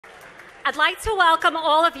I'd like to welcome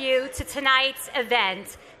all of you to tonight's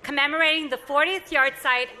event, commemorating the 40th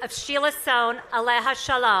Yahrtzeit of Sheila Sohn, Aleha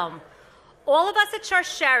Shalom. All of us at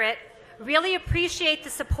Sharsheret really appreciate the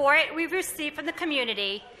support we've received from the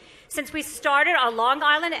community since we started our Long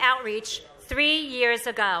Island outreach 3 years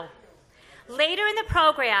ago. Later in the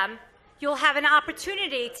program, you'll have an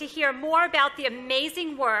opportunity to hear more about the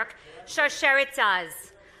amazing work Sharsheret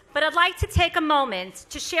does. But I'd like to take a moment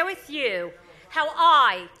to share with you how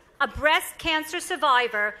I, a breast cancer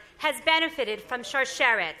survivor, has benefited from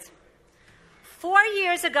Sharsheret. 4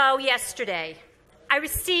 years ago yesterday, I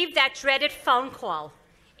received that dreaded phone call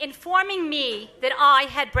informing me that I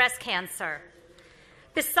had breast cancer.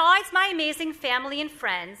 Besides my amazing family and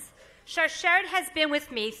friends, Sharsheret has been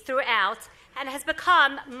with me throughout and has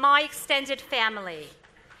become my extended family.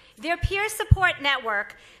 Their peer support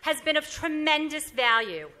network has been of tremendous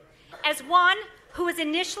value. As one who was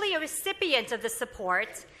initially a recipient of the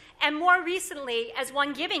support, and more recently as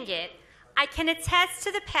one giving it, I can attest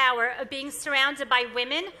to the power of being surrounded by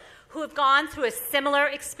women who have gone through a similar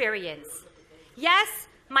experience. Yes,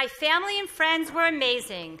 my family and friends were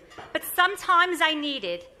amazing, but sometimes I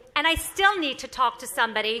needed, and I still need to talk to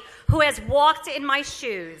somebody who has walked in my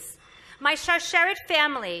shoes. My Sharsheret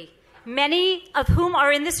family, many of whom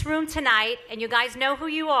are in this room tonight, and you guys know who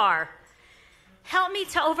you are, helped me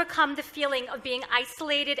to overcome the feeling of being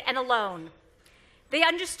isolated and alone. They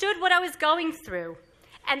understood what I was going through,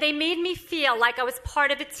 and they made me feel like I was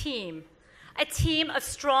part of a team of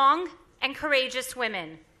strong and courageous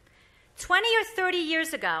women. 20 or 30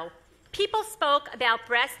 years ago, people spoke about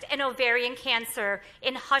breast and ovarian cancer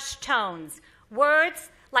in hushed tones. Words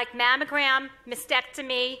like mammogram,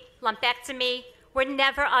 mastectomy, lumpectomy were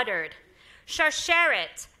never uttered.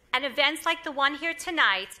 Sharsheret and events like the one here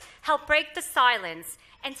tonight help break the silence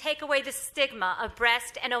and take away the stigma of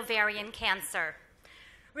breast and ovarian cancer.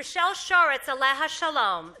 Rochelle Shoretz, Aleha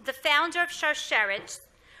Shalom, the founder of Sharsheret,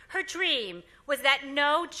 her dream was that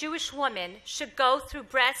no Jewish woman should go through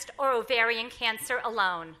breast or ovarian cancer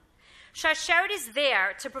alone. Sharsheret is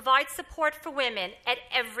there to provide support for women at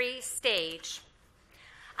every stage.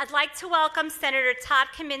 I'd like to welcome Senator Todd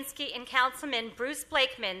Kaminsky and Councilman Bruce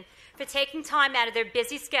Blakeman for taking time out of their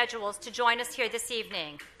busy schedules to join us here this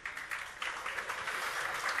evening.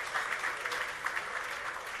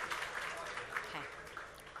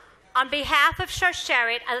 On behalf of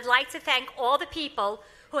Sharsheret, I'd like to thank all the people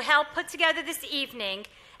who helped put together this evening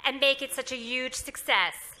and make it such a huge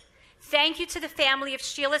success. Thank you to the family of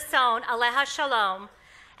Sheila Sohn, Aleha Shalom,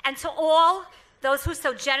 and to all those who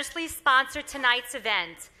so generously sponsored tonight's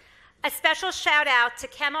event. A special shout out to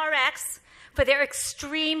ChemRx for their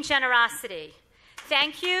extreme generosity.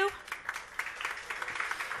 Thank you.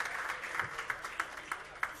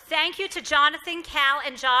 Thank you to Jonathan, Cal,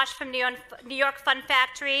 and Josh from New York Fun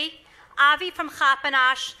Factory, Avi from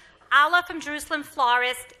Chapanash, Alla from Jerusalem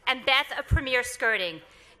Florist, and Beth of Premier Skirting.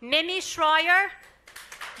 Mimi Schreier,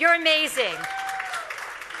 you're amazing.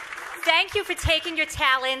 Thank you for taking your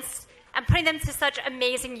talents and putting them to such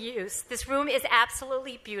amazing use. This room is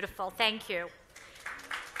absolutely beautiful. Thank you.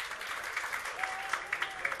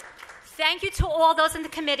 Thank you to all those in the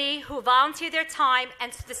committee who volunteered their time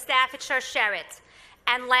and to the staff at Sharsheret.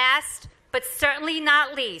 And last, but certainly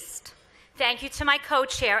not least, thank you to my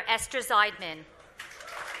co-chair, Esther Zeidman.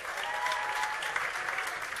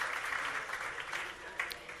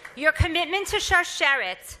 Your commitment to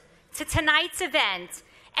Sharsheret, to tonight's event,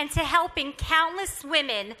 and to helping countless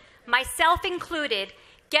women, myself included,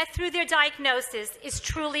 get through their diagnosis is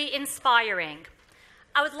truly inspiring.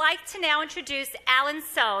 I would like to now introduce Alan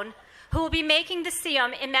Sohn, who will be making the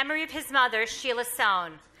siyum in memory of his mother, Sheila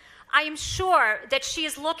Sohn. I am sure that she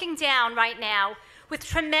is looking down right now with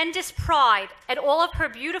tremendous pride at all of her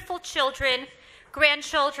beautiful children,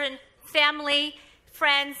 grandchildren, family,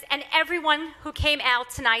 friends, and everyone who came out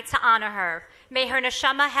tonight to honor her. May her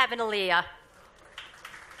neshama have an aliyah.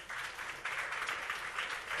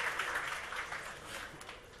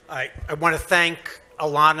 I want to thank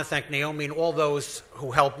Alana, thank Naomi, and all those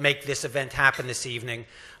who helped make this event happen this evening.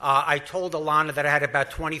 I told Alana that I had about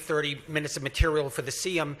 20, 30 minutes of material for the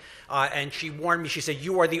siyum, and she warned me. She said,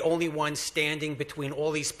 "You are the only one standing between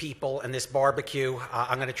all these people and this barbecue.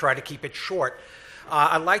 I'm going to try to keep it short."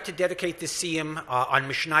 I'd like to dedicate this siyum on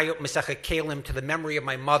Mishnayot Mesechet Kalim to the memory of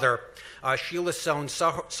my mother, Sheila Sohn,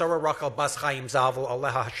 Sarah Rachel Bas Chaim Zavel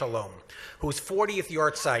Aleha Shalom, whose 40th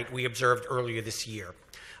Yahrtzeit we observed earlier this year.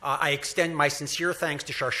 I extend my sincere thanks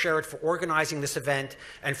to Sharsheret for organizing this event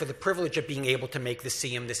and for the privilege of being able to make the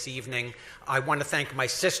siyum this evening. I want to thank my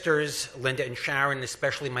sisters, Linda and Sharon,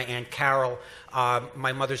 especially my Aunt Carol,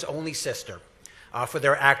 my mother's only sister, for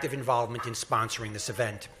their active involvement in sponsoring this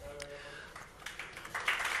event.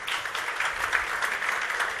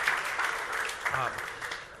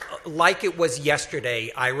 Like it was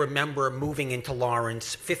yesterday, I remember moving into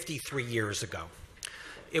Lawrence 53 years ago.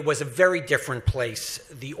 It was a very different place.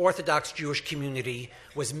 The Orthodox Jewish community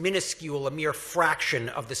was minuscule, a mere fraction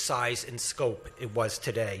of the size and scope it was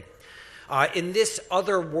today. In this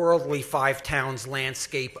otherworldly five towns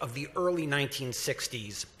landscape of the early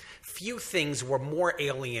 1960s, few things were more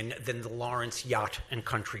alien than the Lawrence Yacht and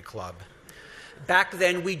Country Club. Back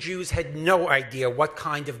then, we Jews had no idea what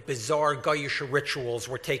kind of bizarre Goyish rituals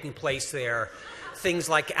were taking place there. Things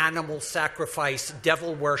like animal sacrifice,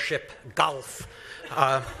 devil worship, golf.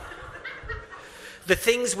 The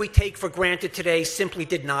things we take for granted today simply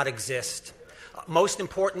did not exist. Most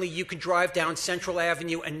importantly, you could drive down Central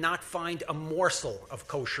Avenue and not find a morsel of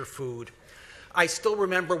kosher food. I still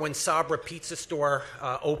remember when Sabra Pizza Store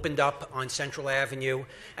opened up on Central Avenue,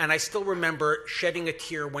 and I still remember shedding a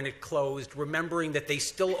tear when it closed, remembering that they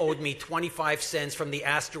still owed me 25 cents from the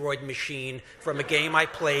asteroid machine from a game I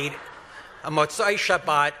played on Motzai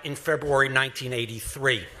Shabbat in February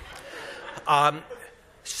 1983.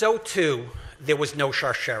 So too, there was no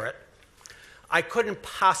Sharsheret. I couldn't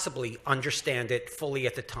possibly understand it fully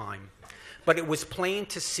at the time, but it was plain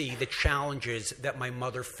to see the challenges that my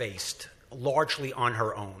mother faced, largely on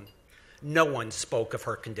her own. No one spoke of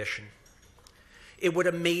her condition. It would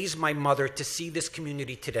amaze my mother to see this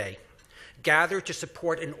community today gather to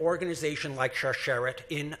support an organization like Sharsheret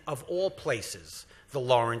in, of all places, the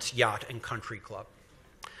Lawrence Yacht and Country Club.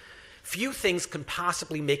 Few things can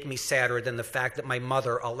possibly make me sadder than the fact that my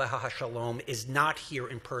mother, Aleha HaShalom, is not here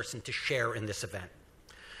in person to share in this event.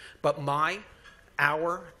 But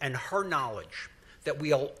our, and her knowledge that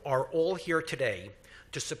we are all here today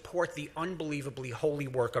to support the unbelievably holy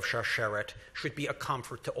work of Sharsheret should be a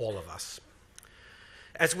comfort to all of us.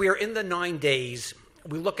 As we are in the 9 days,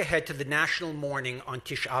 we look ahead to the national mourning on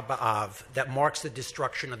Tisha B'Av that marks the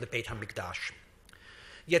destruction of the Beit HaMikdash.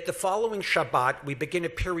 Yet the following Shabbat, we begin a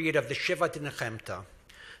period of the Shiva D'Nechemta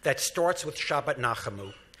that starts with Shabbat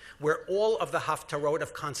Nachamu, where all of the Haftarot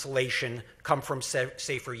of consolation come from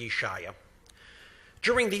Sefer Yeshaya.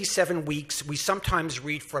 During these 7 weeks, we sometimes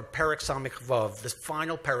read from Perek Samich Vav, the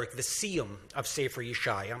final Perek, the Siyum of Sefer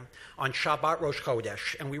Yeshaya, on Shabbat Rosh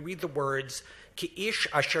Chodesh, and we read the words, Ki ish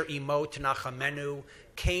asher imo tenachamenu,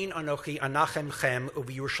 kain anochi anachemchem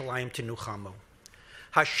u'v'Yerushalayim tenuchamu.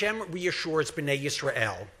 Hashem reassures Bnei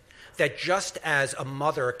Yisrael that just as a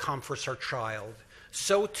mother comforts her child,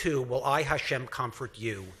 so too will I, Hashem, comfort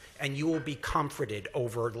you, and you will be comforted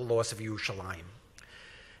over the loss of Yerushalayim.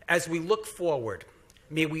 As we look forward,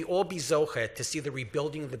 may we all be zoche to see the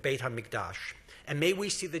rebuilding of the Beit HaMikdash, and may we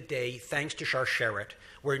see the day, thanks to Sharsheret,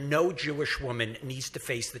 where no Jewish woman needs to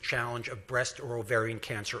face the challenge of breast or ovarian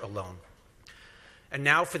cancer alone. And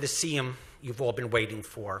now for the siyum you've all been waiting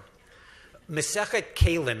for. Masechet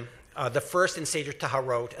Kelim, the first in Seder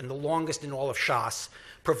Taharot and the longest in all of Shas,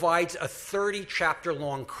 provides a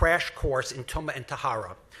 30-chapter-long crash course in Tumah and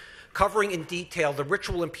Tahara, covering in detail the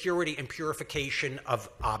ritual impurity and purification of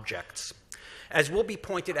objects. As will be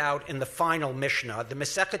pointed out in the final Mishnah, the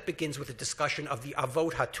Masechet begins with a discussion of the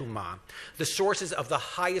Avot HaTumah, the sources of the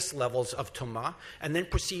highest levels of Tumah, and then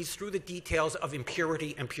proceeds through the details of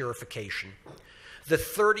impurity and purification. The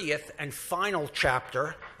 30th and final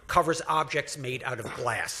chapter covers objects made out of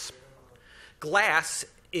glass. Glass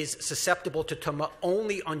is susceptible to Tumah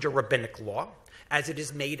only under rabbinic law, as it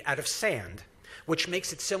is made out of sand, which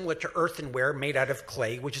makes it similar to earthenware made out of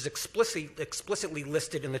clay, which is explicitly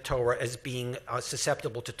listed in the Torah as being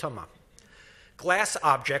susceptible to Tumah. Glass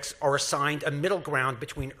objects are assigned a middle ground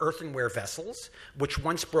between earthenware vessels, which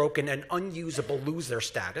once broken and unusable lose their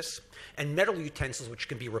status, and metal utensils which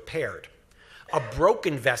can be repaired. A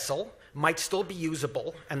broken vessel might still be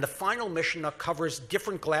usable, and the final Mishnah covers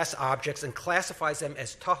different glass objects and classifies them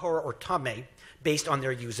as tahor or tameh based on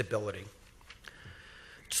their usability.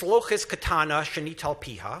 Tzlochis katana shenital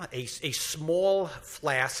piha, a small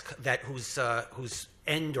flask whose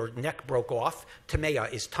end or neck broke off,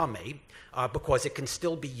 tameya is tameh, because it can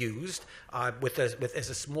still be used as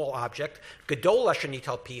a small object. Gedola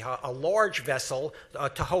shenital piha, a large vessel,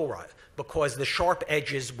 tahora, because the sharp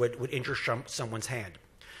edges would injure someone's hand.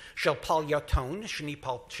 Shel pal yaton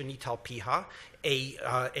shenital piha,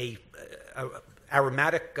 a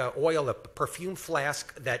aromatic oil, a perfume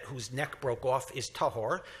flask whose neck broke off is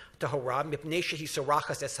tahora mipnei shehi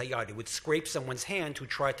sorachas es hayad. It would scrape someone's hand who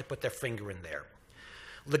tried to put their finger in there.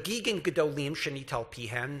 Legigin gedolim shenital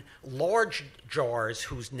pihan, large jars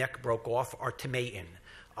whose neck broke off are tamein.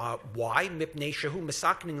 Why? Mipnei shehu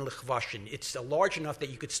mesaknin lichvashin. It's large enough that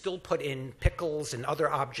you could still put in pickles and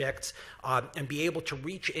other objects and be able to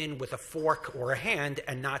reach in with a fork or a hand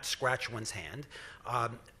and not scratch one's hand.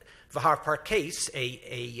 V'har case,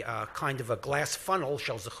 a kind of a glass funnel,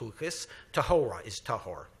 shel zechukis, tahora is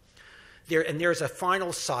tahor. There's a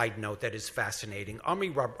final side note that is fascinating.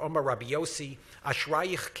 Amar Rabbi Yossi,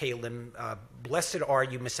 Ashrayich Kalim, blessed are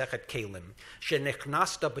you, Mesechet Kalim,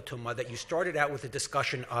 Shenechnasta B'tumah, that you started out with a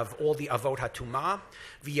discussion of all the Avot HaTumah,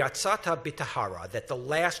 V'yatzata B'tahara, that the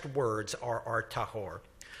last words are tahor.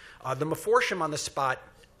 The Meforshim on the spot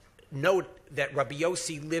note that Rabbi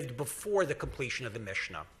Yossi lived before the completion of the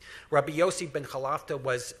Mishnah. Rabbi Yossi ben Chalafta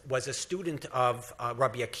was a student of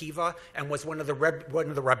Rabbi Akiva and was one of the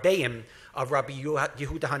Rabbeim of Rabbi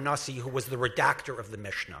Yehuda Hanasi, who was the redactor of the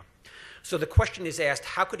Mishnah. So the question is asked,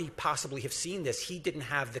 how could he possibly have seen this? He didn't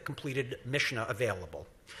have the completed Mishnah available.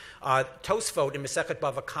 Tosfot in Masechet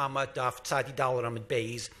Bava Kama, Daf Tzadi Daled Amud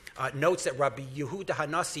Beis, notes that Rabbi Yehuda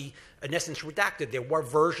Hanasi, in essence, redacted. There were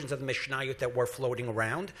versions of the Mishnayot that were floating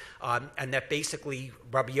around, and that basically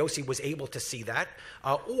Rabbi Yossi was able to see that,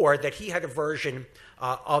 or that he had a version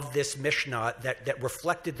of this Mishnah that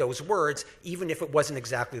reflected those words, even if it wasn't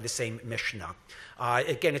exactly the same Mishnah.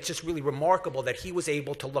 Again, it's just really remarkable that he was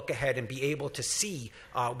able to look ahead and be able to see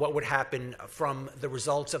what would happen from the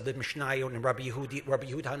results of the Mishnayot and Rabbi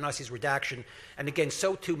Yehuda Hanasi's redaction. And again,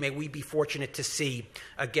 so too may we be fortunate to see,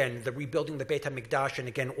 again, the rebuilding the Beit HaMikdash, and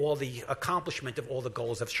again, all the accomplishment of all the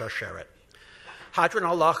goals of Sharsheret. Hadran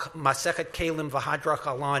Allah Masechet Kalim v'Hadrach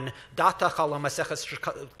Alan Datach Allah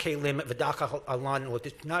Masechet Kalim v'Dachach Alan Lo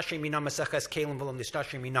Tishnashe Minan Masechet Kalim v'Lo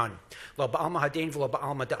Nishnashe Minan Lo Ba'alma Hadein v'Lo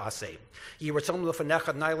Ba'alma Da'aseh Yiratzom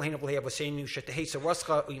L'Fanecha Nailahin V'Lei Avosenu Shetehei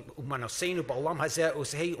Saroscha Umanosenu Ba'olam Hazeh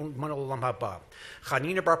Usehei Uman Olam Haba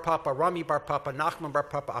Chanina Bar Papa Rami Bar Papa Nachman Bar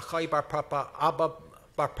Papa Achai Bar Papa Abba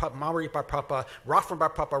Bar Papa, Mari Bar Papa, Rafram Bar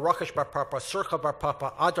Papa, Rakesh Bar Papa, Surcha Bar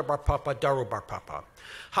Papa, Adar Bar Papa, Daru Bar Papa.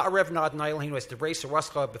 Ha'arev Nad Nailhin was the race of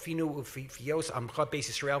Rascha, Befinu Fios, Amcha Beis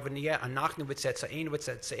Israel Venia, Anachnu Vitzet Sa'in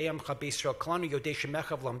Vitzet Sa'am Cha Beis Israel, Klanu Yodesh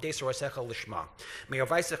Mechav Lamdes Rasecha Lishma.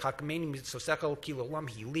 Me'avaisa Chakmeni Mitzosecha Kilo Lam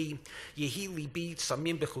Hili, Yehi Libi,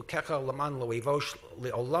 Samim Bechukecha, Laman Loevosh,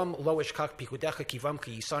 Leolam Loish Kak Pikudecha Kivam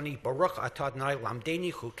Ki Yisani, Baruch Atad Nai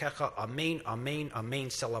Lamdeni Chukecha, Amen, Amen, Amen,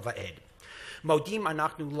 Selava Ed. Modim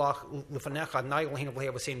anachnu lach lefanecha nai lehin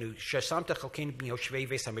v'lei avosenu shesamta chalkein b'yoshvei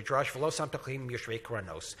veis hamidrash v'lo samta chalkein b'yoshvei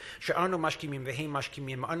karanos she'anu mashkimim v'hei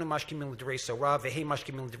mashkimim anu mashkimim l'divrei Torah v'hei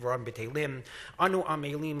mashkimim l'divram b'teilim anu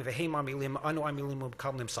amelim v'hei amelim anu amelim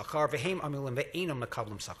v'mekablim sachar v'hei amelim v'einam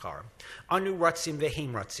mekablim sachar anu ratzim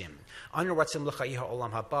v'hei ratzim l'chayei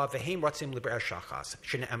ha'olam haba v'hei ratzim l'be'er shachas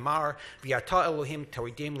shene'emar v'yata Elohim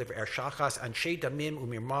toridim l'be'er shachas anshe damim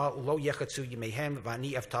u'mirma lo yechatzu yimehem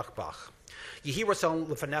v'ani evtach bach. Yehirazon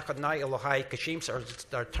lefanecha nai Elohai kashim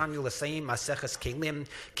sartani l'seim maseches kelim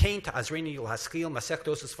kain ta'azrini l'haskil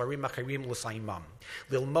masechtos esfarim achirim l'saimam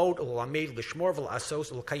lilmod l'lamed l'shmor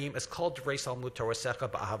v'l'asos l'kayim es kol d'vrei salmud torasecha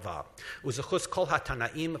ba'ahava uzechus kol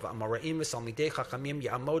hatanaim v'amaraim v'salmidei chachamim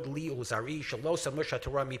ya'amod li u'zari shelo samush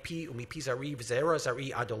ha'torah mipi u'mipi zari v'zera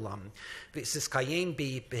zari adolam v'siskayim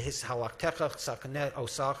b'his halaktecha sakaneh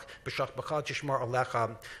osach b'shach b'chad shishmor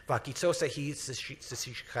alecha v'akitzosa hi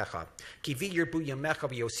s'sishchecha Kivi Yerbu Yamecha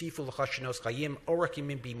v'Yosifu l'chashanos chayim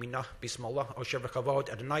orakim b'minah b'smolah osher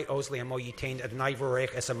v'chavod Adonai oz le'amo yitain Adonai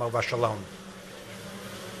v'orech esamo v'shalom.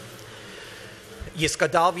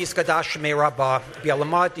 Yiskadal v'yiskadash shmei rabba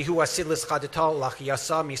b'alamad dihu asidlis chadatal lach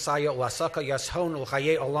yasa misaya ulasaka yashon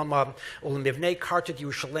ulchaye olama ulmivnei karted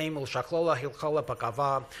Yerushalayim ulshaklola hilchala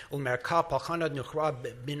b'gava ulmerka palchana nuchra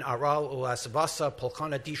bin aral ulasvasa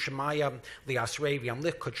palchana di shemaya liasrei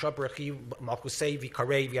v'yamlich kutshab rechi malkusei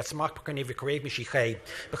v'karei v'yatzmach p'karei v'karei v'shichei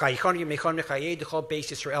b'chayichon yemechon v'chaye d'chol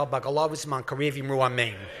beis Yisrael b'galav zman karei v'imru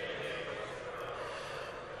amen.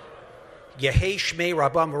 Yehei Shmei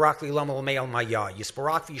Rabba Merakli Lam Lamei Al Maya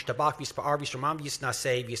Yisbarak V'Yishtabach V'Yispar V'Yishramam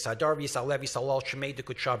V'Yisnasei V'Yisadar V'Yisalev V'Yisalal Shmei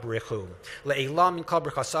Dekutshab Rechu Le'elam Min Kal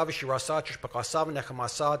B'Chasav V'Shirasat Sh'B'Chasav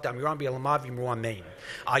V'Nechamasa D'Amiram B'Yalamav V'Yimru Amen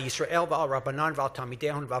Al Yisrael V'Al Rabbanan V'Al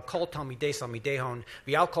Talmidehon V'Al Kol Talmidei Salmidehon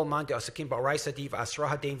V'Al Kol Man De'asakim Ba'Oraisa Di V'Asra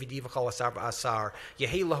Hadein V'Di V'Chol Asar V'Asar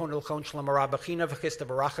Yehei Lahon L'Chon Shlom Rabachina V'Chista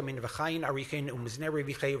V'Rachamin V'Chayin Arichin U'Mizneri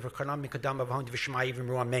V'Chei V'Kanam Mikadam V'Hon V'Shmai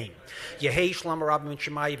V'Yimru Amen Yehei Shlom Rabbamin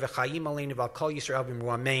Shemai V'Chayim Alein V'Al Kol Yisrael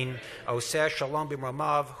B'Mru Amen. Oseh Shalom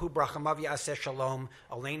B'Mramav. Hu Brachamav Yaseh Shalom.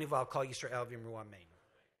 Aleinu V'Al Kol Yisrael B'Mru Amen.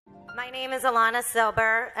 My name is Alana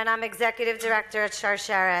Silber, and I'm Executive Director at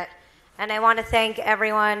Sharsheret. And I want to thank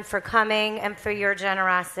everyone for coming and for your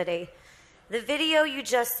generosity. The video you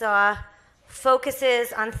just saw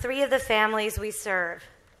focuses on 3 of the families we serve.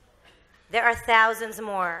 There are thousands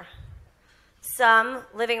more, some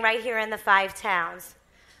living right here in the 5 towns,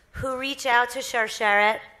 who reach out to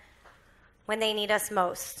Sharsheret when they need us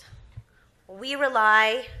most. We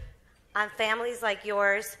rely on families like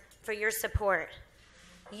yours for your support.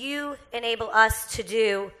 You enable us to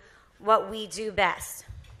do what we do best.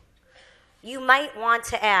 You might want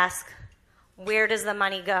to ask, where does the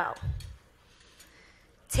money go?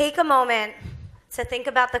 Take a moment to think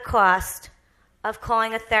about the cost of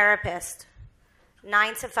calling a therapist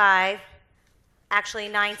 9 to 5, actually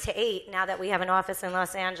 9 to 8 now that we have an office in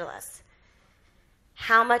Los Angeles.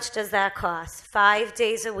 How much does that cost? 5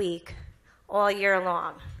 days a week, all year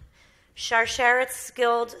long. Sharsheret's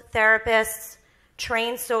skilled therapists,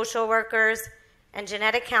 trained social workers, and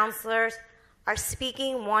genetic counselors are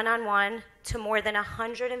speaking one-on-one to more than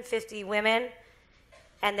 150 women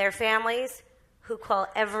and their families who call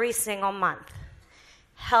every single month,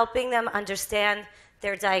 helping them understand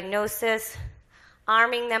their diagnosis,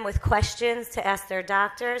 arming them with questions to ask their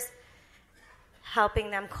doctors,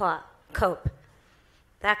 helping them cope.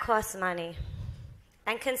 That costs money.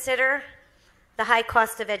 And consider the high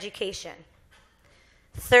cost of education.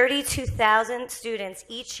 32,000 students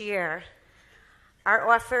each year are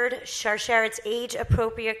offered Sharsheret's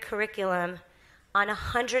age-appropriate curriculum on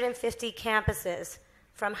 150 campuses,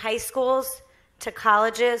 from high schools to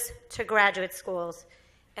colleges to graduate schools,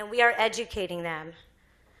 and we are educating them.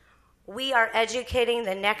 We are educating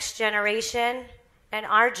the next generation and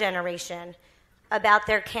our generation about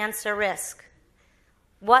their cancer risk.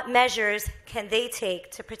 What measures can they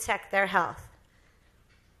take to protect their health?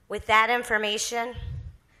 With that information,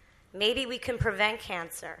 maybe we can prevent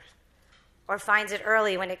cancer or find it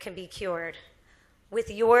early when it can be cured. With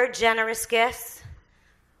your generous gifts,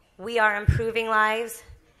 we are improving lives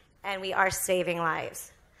and we are saving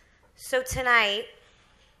lives. So tonight,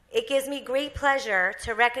 it gives me great pleasure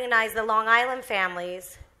to recognize the Long Island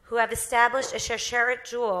families who have established a Sharsheret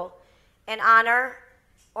jewel in honor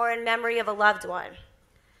or in memory of a loved one.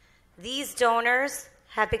 These donors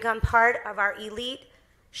have become part of our elite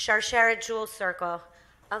Sharsheret jewel circle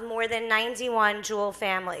of more than 91 jewel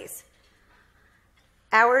families.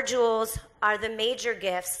 Our jewels are the major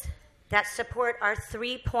gifts that support our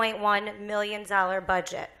 $3.1 million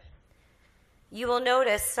budget. You will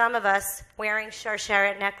notice some of us wearing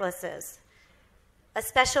Sharsheret necklaces, a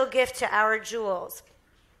special gift to our jewels,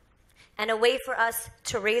 and a way for us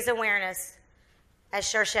to raise awareness as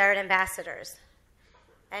Sharsheret ambassadors.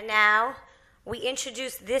 And now, we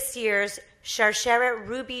introduce this year's Sharsheret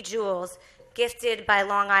Ruby Jewels gifted by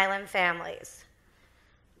Long Island families.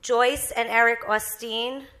 Joyce and Eric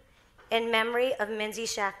Austin, in memory of Mindy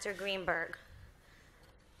Schachter Greenberg.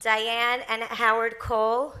 Diane and Howard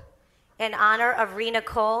Cole, in honor of Rena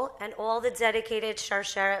Cole and all the dedicated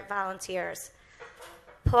Sharsheret volunteers.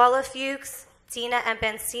 Paula Fuchs, Dina and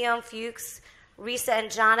Ben-Sion Fuchs, Risa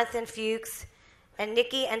and Jonathan Fuchs, and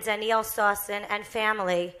Nikki and Danielle Sawson and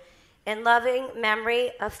family, in loving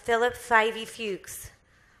memory of Philip Fyvie Fuchs,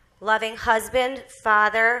 loving husband,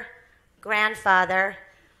 father, grandfather,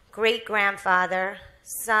 great-grandfather,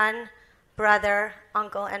 son, brother,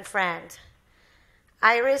 uncle, and friend.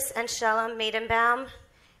 Iris and Sheila Maidenbaum,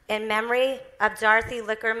 in memory of Dorothy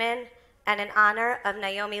Lickerman and in honor of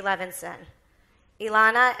Naomi Levinson.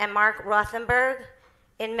 Ilana and Mark Rothenberg,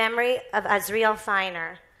 in memory of Azriel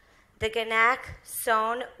Feiner. The Ganak,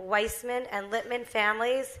 Sohn, Weissman, and Littman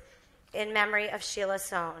families, in memory of Sheila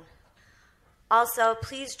Sohn. Also,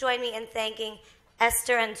 please join me in thanking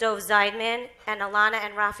Esther and Dov Zeidman and Alana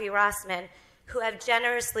and Rafi Rossman, who have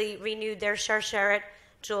generously renewed their Sharsheret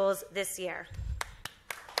jewels this year.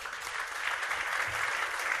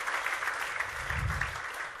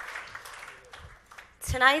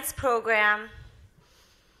 Tonight's program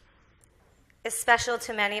is special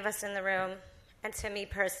to many of us in the room and to me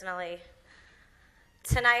personally.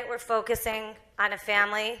 Tonight we're focusing on a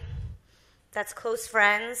family that's close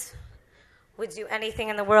friends, would do anything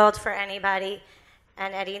in the world for anybody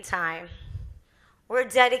and any time. We're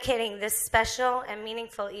dedicating this special and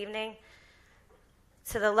meaningful evening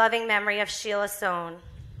to the loving memory of Sheila Sohn,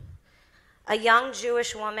 a young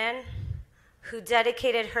Jewish woman who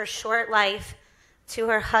dedicated her short life to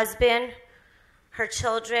her husband, her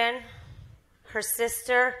children, her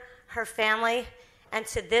sister, her family, and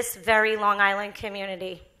to this very Long Island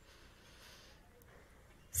community.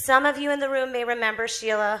 Some of you in the room may remember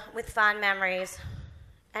Sheila with fond memories,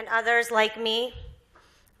 and others, like me,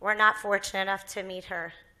 were not fortunate enough to meet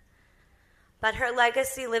her. But her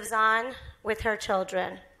legacy lives on with her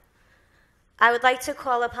children. I would like to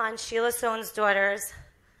call upon Sheila Sohn's daughters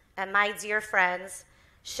and my dear friends,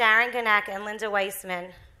 Sharon Ganak and Linda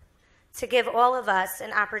Weissman, to give all of us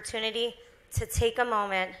an opportunity to take a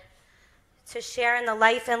moment to share in the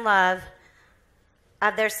life and love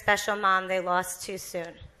of their special mom they lost too soon.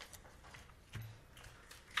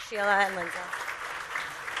 Sheila and Linda.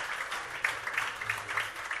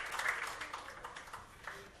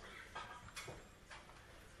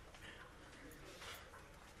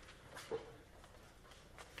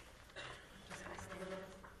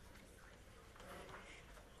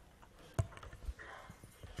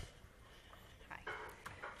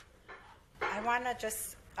 I want to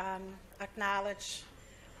just acknowledge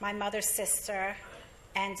my mother's sister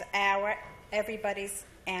and everybody's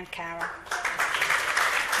Aunt Carol.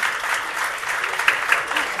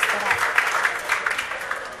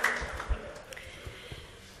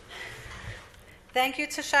 Thank you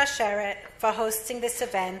to Sharsheret for hosting this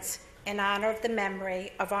event in honor of the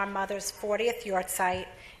memory of our mother's 40th Yahrtzeit,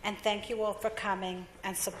 and thank you all for coming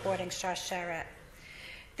and supporting Sharsheret.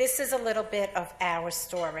 This is a little bit of our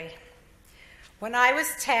story. When I was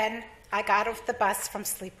 10, I got off the bus from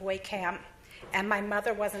sleepaway camp, and my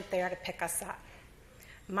mother wasn't there to pick us up.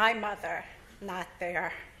 My mother, not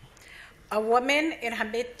there. A woman in her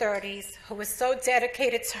mid-30s who was so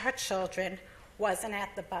dedicated to her children wasn't at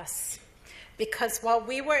the bus. Because while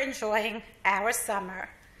we were enjoying our summer,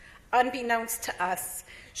 unbeknownst to us,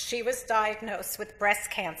 she was diagnosed with breast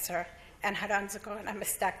cancer and had undergone a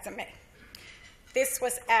mastectomy. This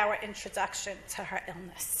was our introduction to her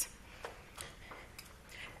illness.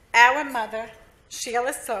 Our mother,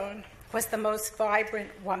 Sheila Sohn, was the most vibrant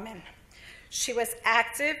woman. She was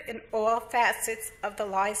active in all facets of the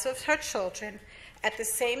lives of her children, at the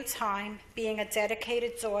same time being a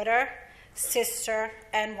dedicated daughter, sister,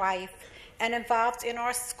 and wife, and involved in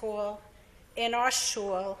our school, in our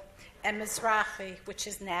shul, and Mizrahi, which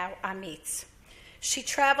is now Amit. She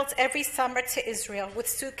traveled every summer to Israel with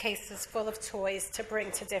suitcases full of toys to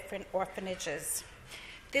bring to different orphanages.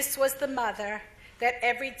 This was the mother that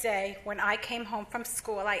every day when I came home from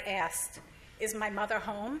school, I asked, "Is my mother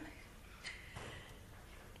home?"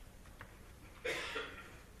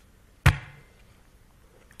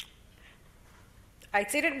 I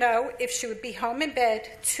didn't know if she would be home in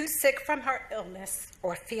bed, too sick from her illness,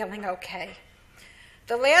 or feeling okay.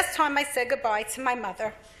 The last time I said goodbye to my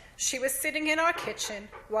mother, she was sitting in our kitchen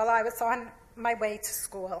while I was on my way to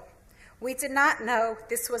school. We did not know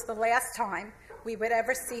this was the last time we would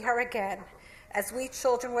ever see her again, as we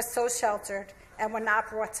children were so sheltered and were not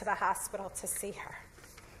brought to the hospital to see her.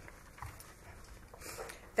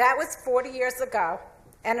 That was 40 years ago,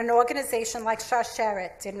 and an organization like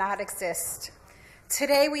Sharsheret did not exist.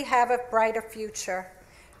 Today we have a brighter future.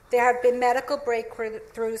 There have been medical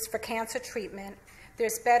breakthroughs for cancer treatment.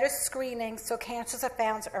 There's better screening so cancers are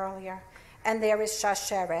found earlier. And there is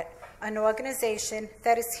Sharsheret, an organization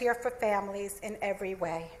that is here for families in every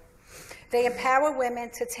way. They empower women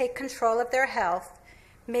to take control of their health,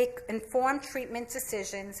 make informed treatment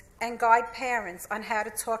decisions, and guide parents on how to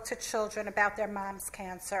talk to children about their mom's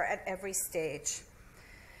cancer at every stage.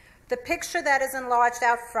 The picture that is enlarged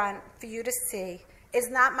out front for you to see is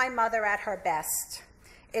not my mother at her best.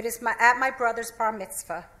 It is at my brother's bar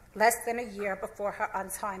mitzvah, less than a year before her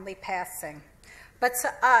untimely passing. But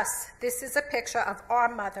to us, this is a picture of our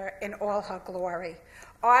mother in all her glory.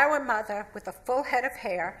 Our mother with a full head of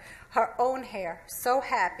hair, her own hair, so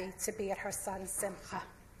happy to be at her son's simcha.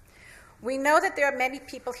 We know that there are many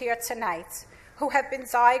people here tonight who have been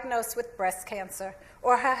diagnosed with breast cancer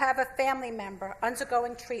or who have a family member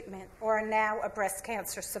undergoing treatment or are now a breast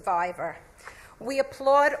cancer survivor. We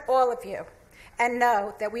applaud all of you and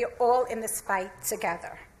know that we are all in this fight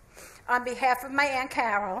together. On behalf of my Aunt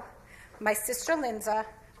Carol, my sister Linda,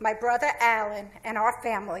 my brother Alan, and our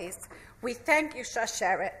families, we thank you,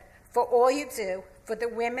 Sharsheret, for all you do for the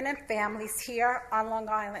women and families here on Long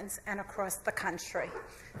Island and across the country.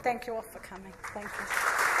 Thank you all for coming. Thank you.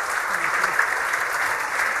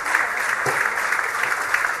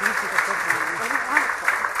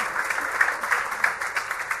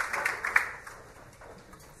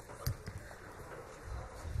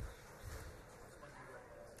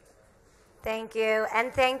 Thank you,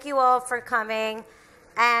 and thank you all for coming.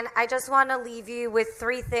 And I just want to leave you with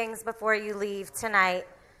 3 things before you leave tonight.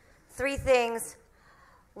 3 things.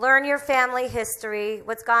 Learn your family history.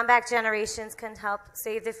 What's gone back generations can help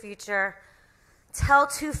save the future. Tell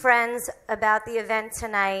 2 friends about the event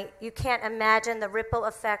tonight. You can't imagine the ripple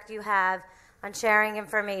effect you have on sharing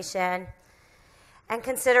information. And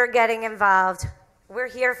consider getting involved. We're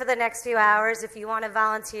here for the next few hours. If you want to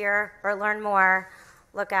volunteer or learn more,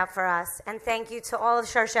 look out for us. And thank you to all of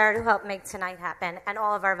Sharsheret who helped make tonight happen and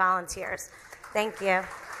all of our volunteers. Thank you.